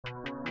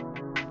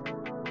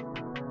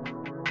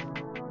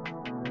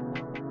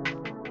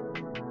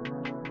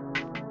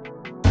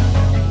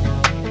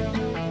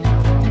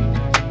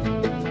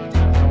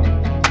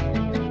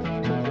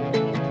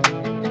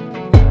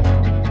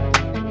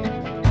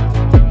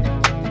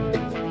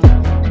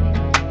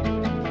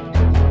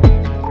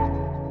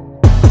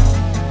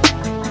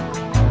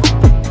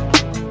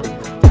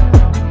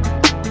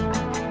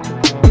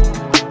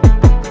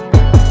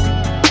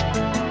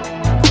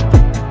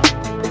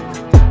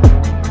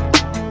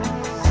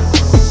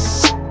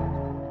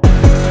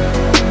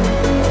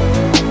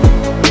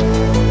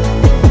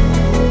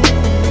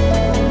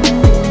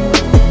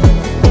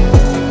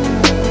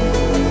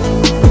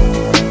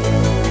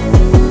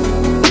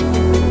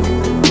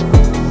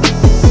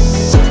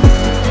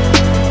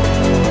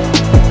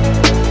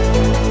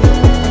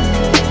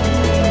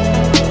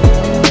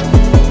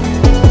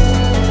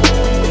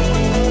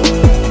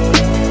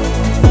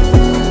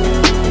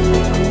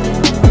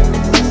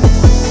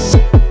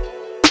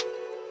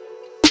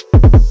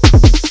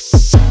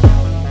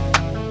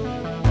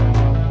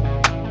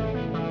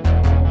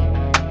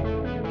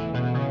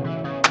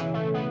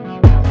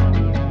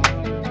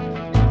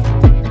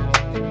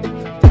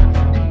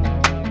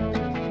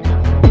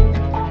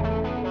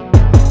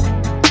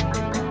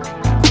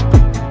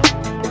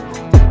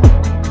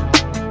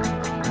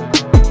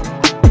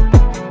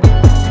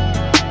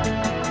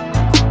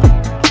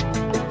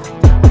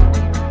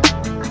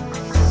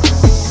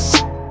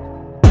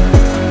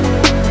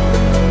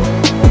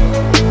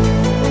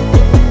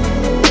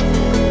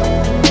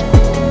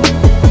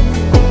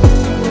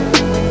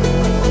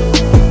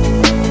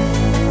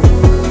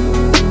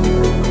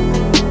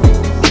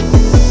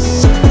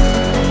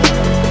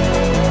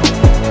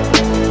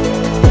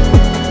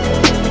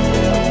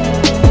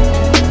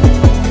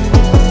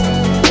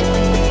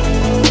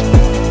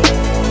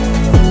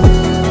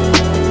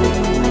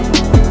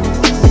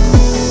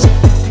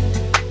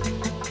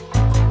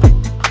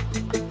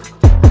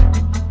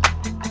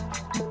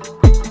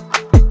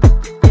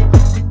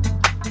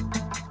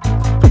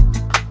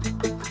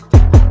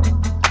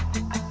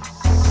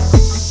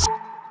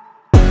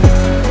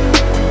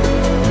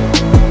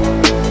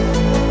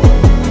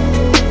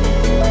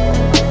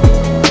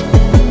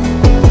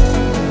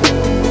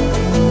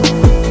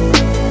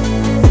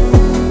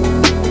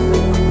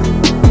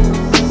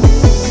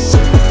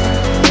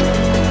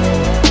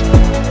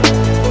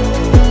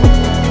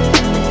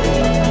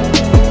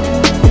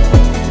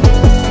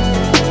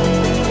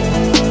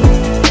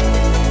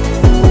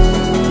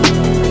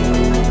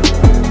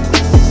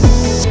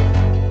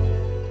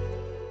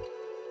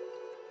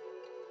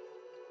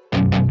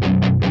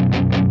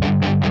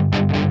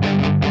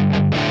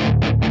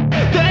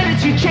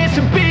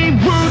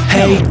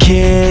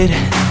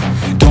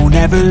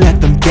never let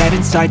them get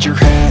inside your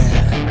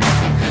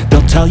head.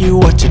 They'll tell you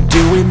what to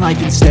do in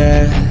life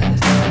instead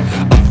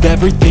of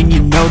everything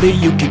you know that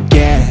you could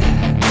get.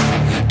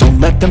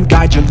 Don't let them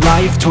guide your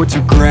life towards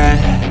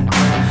regret.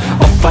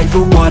 I'll fight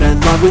for what I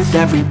love with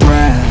every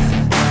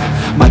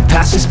breath. My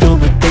past is filled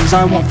with things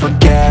I won't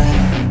forget.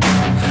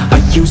 I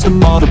use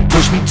them all to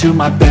push me to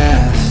my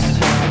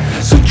best.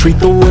 So treat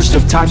the worst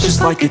of times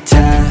just like a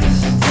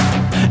test.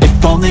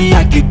 If only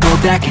I could go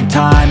back in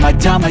time, I'd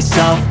tell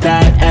myself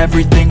that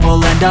everything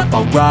will end up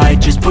alright.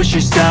 Just push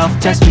yourself,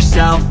 test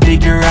yourself,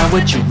 figure out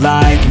what you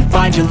like, and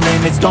find your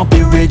limits, don't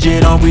be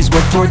rigid, always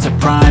work towards a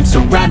prime.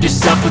 Surround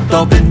yourself with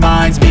open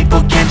minds,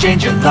 people can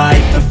change your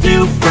life. A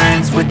few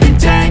friends with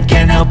intent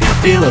can help you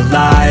feel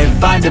alive.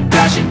 Find a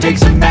passion, take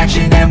some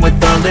action, and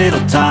with a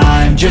little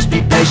time, just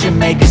be patient,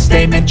 make a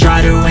statement,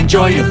 try to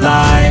enjoy your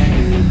life.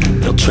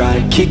 They'll try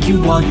to kick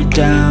you while you're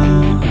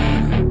down.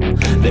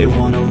 They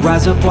wanna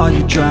rise up while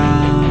you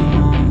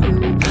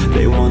drown.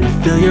 They wanna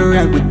fill your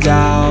head with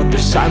doubt. They're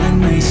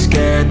silently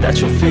scared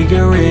that you'll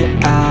figure it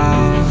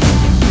out.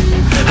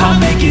 I'll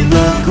make it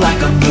look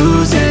like I'm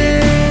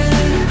losing,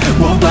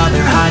 won't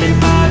bother hiding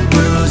my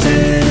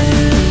bruises.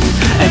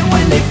 And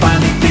when they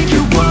finally think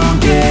you're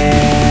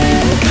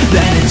wounded,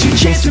 then it's your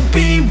chance to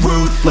be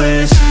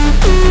ruthless.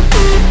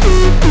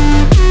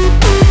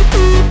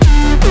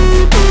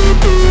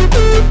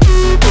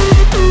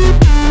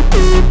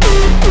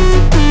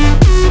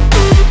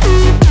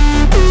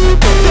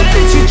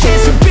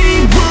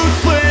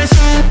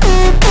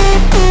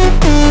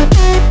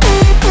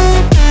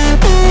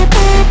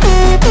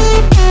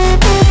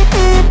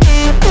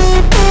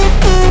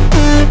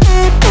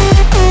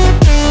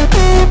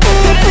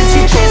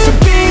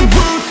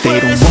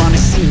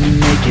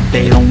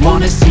 They don't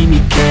wanna see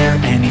me care.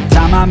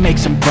 Anytime I make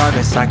some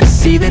progress, I can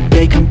see that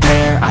they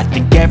compare. I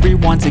think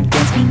everyone's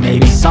against me,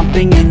 maybe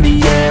something in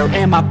the air.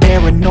 Am I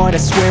paranoid? I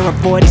swear a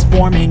void is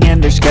forming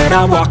and they're scared.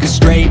 I walk a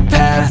straight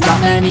path,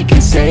 not many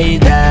can say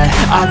that.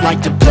 I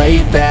like to play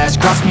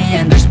fast, cross me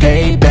and there's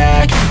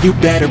payback. You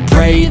better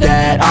pray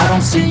that I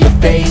don't see your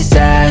face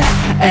at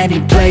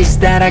any place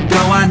that I go.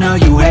 I know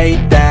you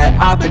hate that.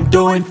 I've been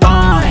doing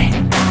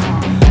fine,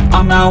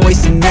 I'm not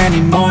wasting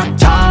any more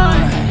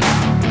time.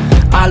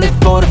 I live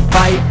for the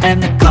fight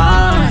and the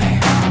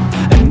climb,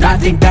 and I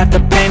think that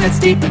the pain that's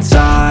deep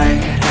inside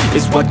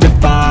is what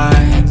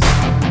defines.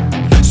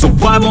 So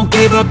I won't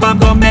give up, I'm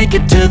gonna make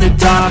it to the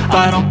top.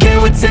 I don't care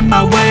what's in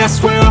my way, I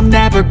swear I'm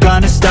never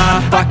gonna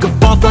stop. I could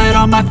fall flat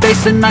on my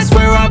face and I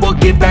swear I will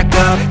get back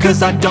up,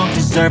 cause I don't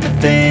deserve a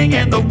thing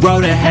and the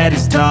road ahead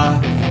is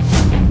tough.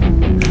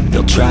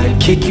 They'll try to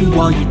kick you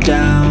while you're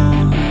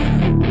down.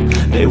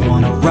 They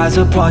wanna rise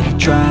up while you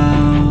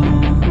drown.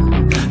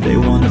 They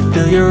wanna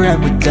fill your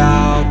head with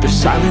doubt. They're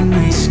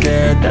silently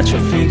scared that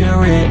you'll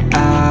figure it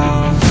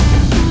out.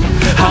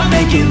 I'll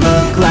make it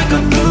look like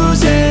I'm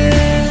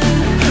losing,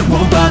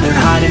 won't bother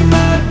hiding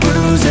my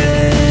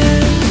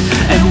bruises.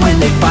 And when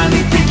they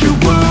finally think you're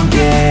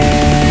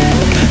wounded,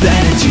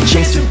 then it's your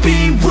chance to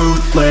be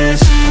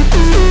ruthless.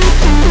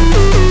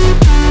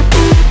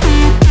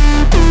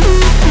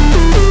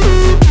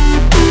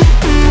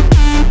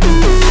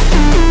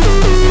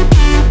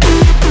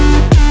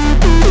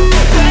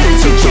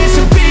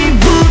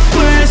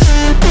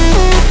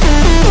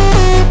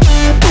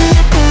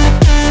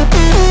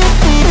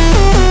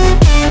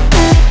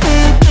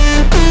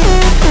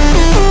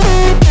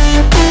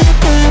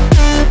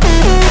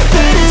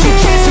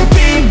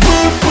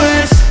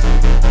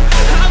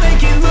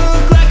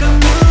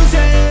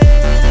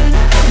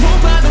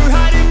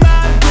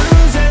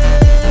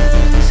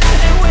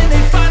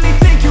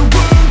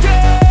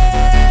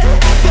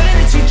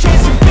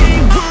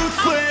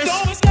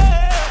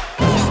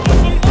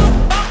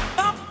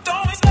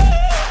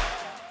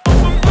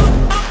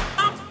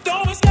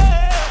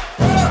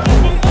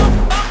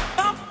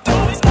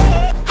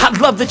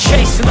 Love the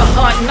chase and the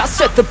hunt, and I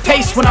set the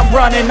pace when I'm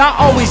running. I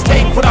always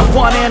take what I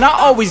want and I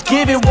always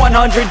give it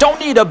 100. Don't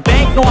need a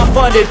bank, no I'm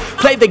funded.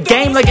 Play the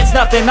game like it's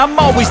nothing. I'm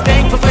always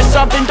thankful for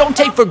something. Don't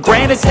take for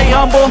granted, stay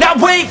humble. Now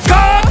wake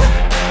up,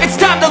 it's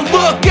time to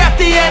look at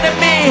the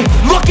enemy.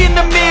 Look in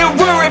the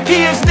mirror if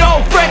he is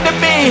no friend to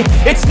me.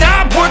 It's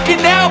not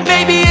working out,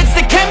 maybe it's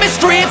the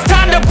chemistry. It's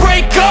time to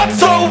break up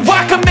so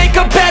I can make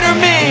a better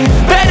me.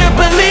 Better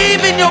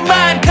believe in your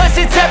mind, cause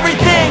it's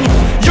everything.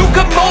 You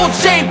can mold,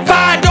 shape,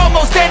 find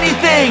almost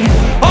anything.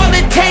 All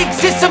it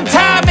takes is some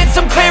time and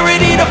some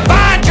clarity to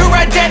find your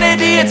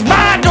identity. It's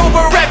mind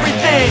over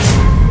everything.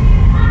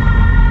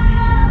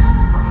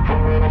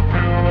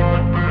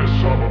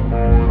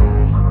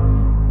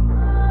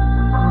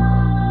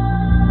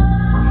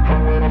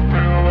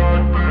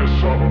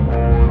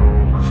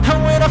 And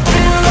when I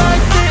feel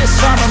like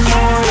this, I'm immortal.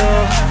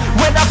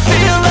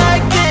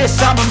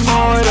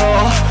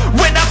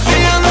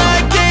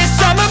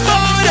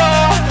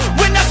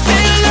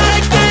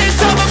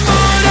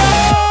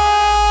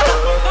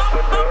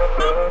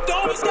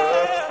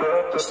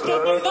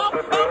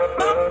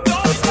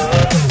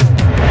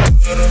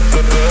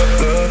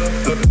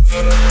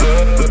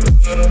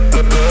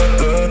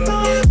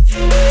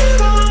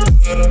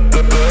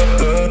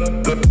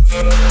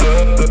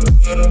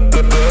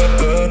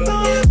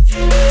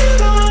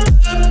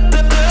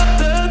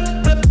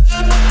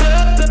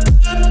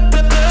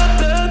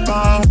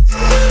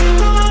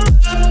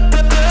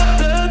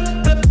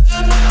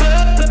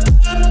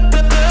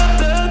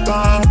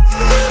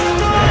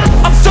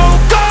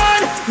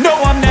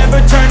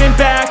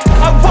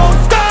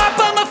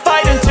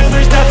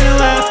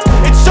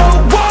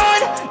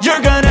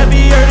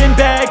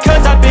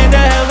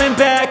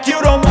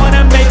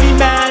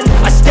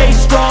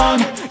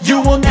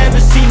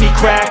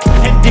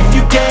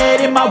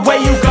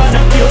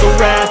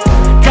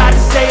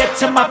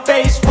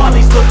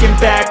 taken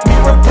back.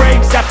 Mirror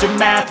breaks,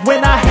 aftermath.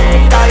 When I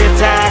hate, I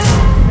attack.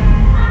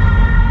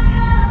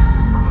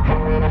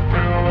 And when I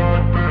feel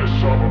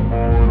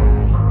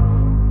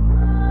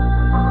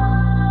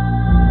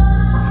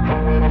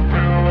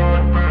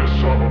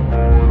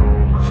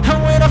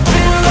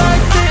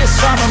like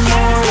this, I'm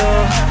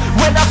immortal.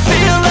 When I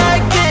feel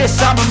like this,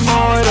 I'm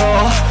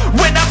immortal.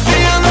 When I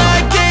feel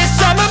like this,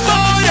 I'm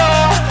immortal.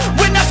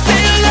 When I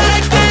feel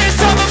like this,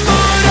 I'm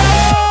immortal.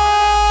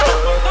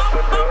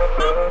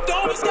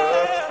 Don't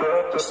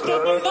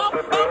stop,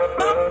 don't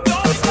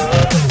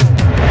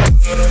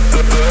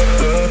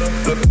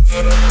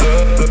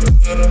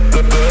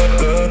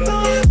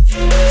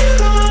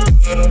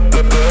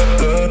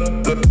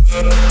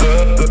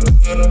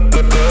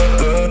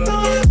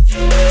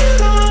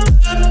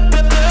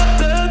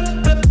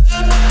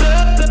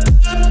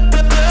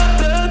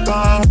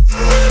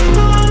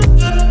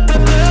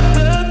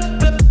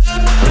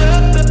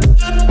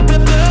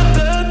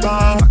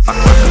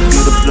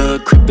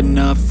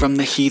from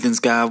the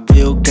heathens. Got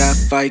will, got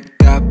fight,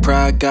 got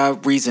pride,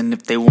 got reason.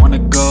 If they wanna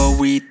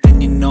go eat,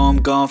 then you know I'm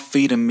gon'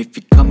 feed them. If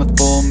you're coming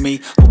for me,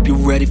 hope you're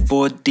ready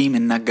for a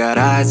demon. I got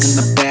eyes in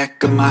the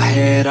back of my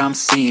head, I'm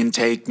seeing.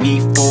 Take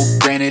me for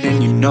granted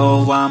and you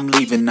know I'm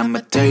leaving. I'ma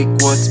take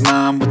what's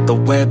mine with the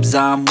webs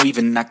I'm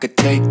weaving. I could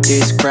take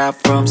this crowd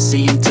from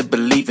seeing to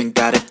believing.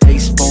 Got a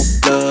taste for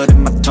blood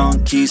and my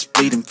tongue keeps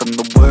bleeding. From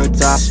the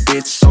words I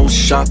spit, so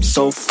sharp,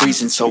 so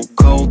freezing. So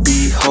cold,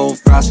 behold,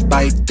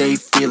 frostbite they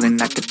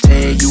feeling. I could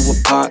tear you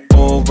apart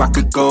or I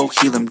could go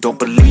heal them. Don't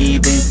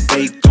believe in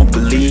fate, don't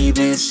believe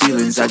in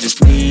ceilings. I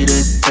just need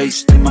a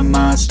taste and my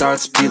mind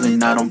starts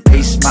peeling. I don't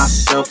pace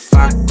myself,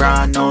 I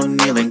grind on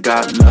kneeling.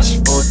 Got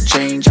lust for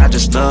change, I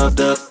just love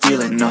the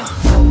feeling.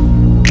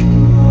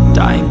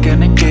 I ain't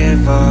gonna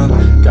give up.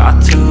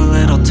 Got too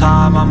little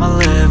time, I'ma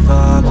live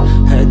up.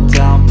 Head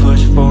down,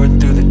 push forward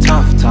through the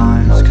tough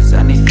times. Cause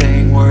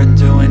anything worth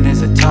doing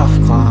is a tough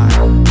climb.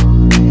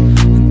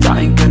 And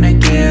I ain't gonna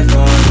give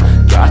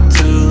up. Got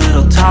too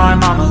little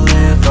time, I'ma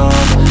live up.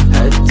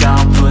 Head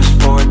down, push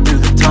forward through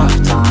the tough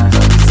times.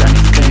 Cause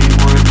anything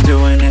worth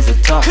doing is a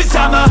tough climb. Cause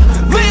I'ma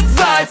live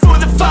life for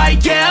the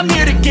fight, yeah, I'm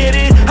here to get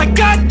it. I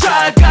got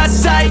drive, got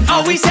sight,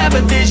 always have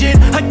a vision.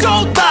 I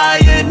go by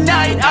at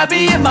night, I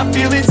be in my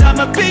feelings.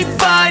 I'ma be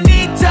fine,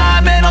 need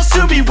time and I'll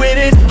soon be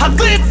winning. I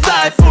live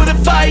life for the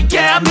fight,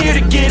 yeah, I'm here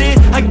to get it.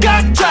 I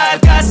got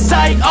drive, got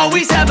sight,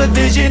 always have a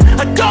vision.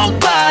 I go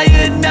by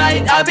at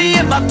night, I be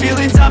in my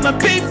feelings. I'ma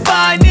be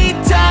fine, need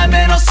time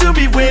and I'll soon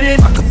be winning.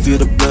 I can feel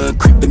the blood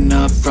creeping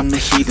up from the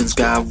heathens.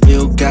 Got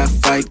will, got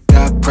fight,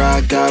 got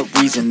pride, got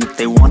reason. If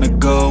they wanna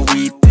go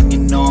eat, then you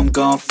know I'm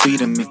gon' feed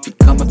them. If you're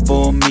coming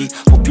for me,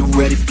 hope you're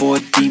ready for a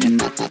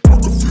demon. I can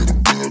feel the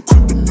blood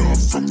creeping up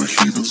from the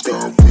heathens.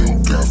 Got will,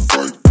 got fight.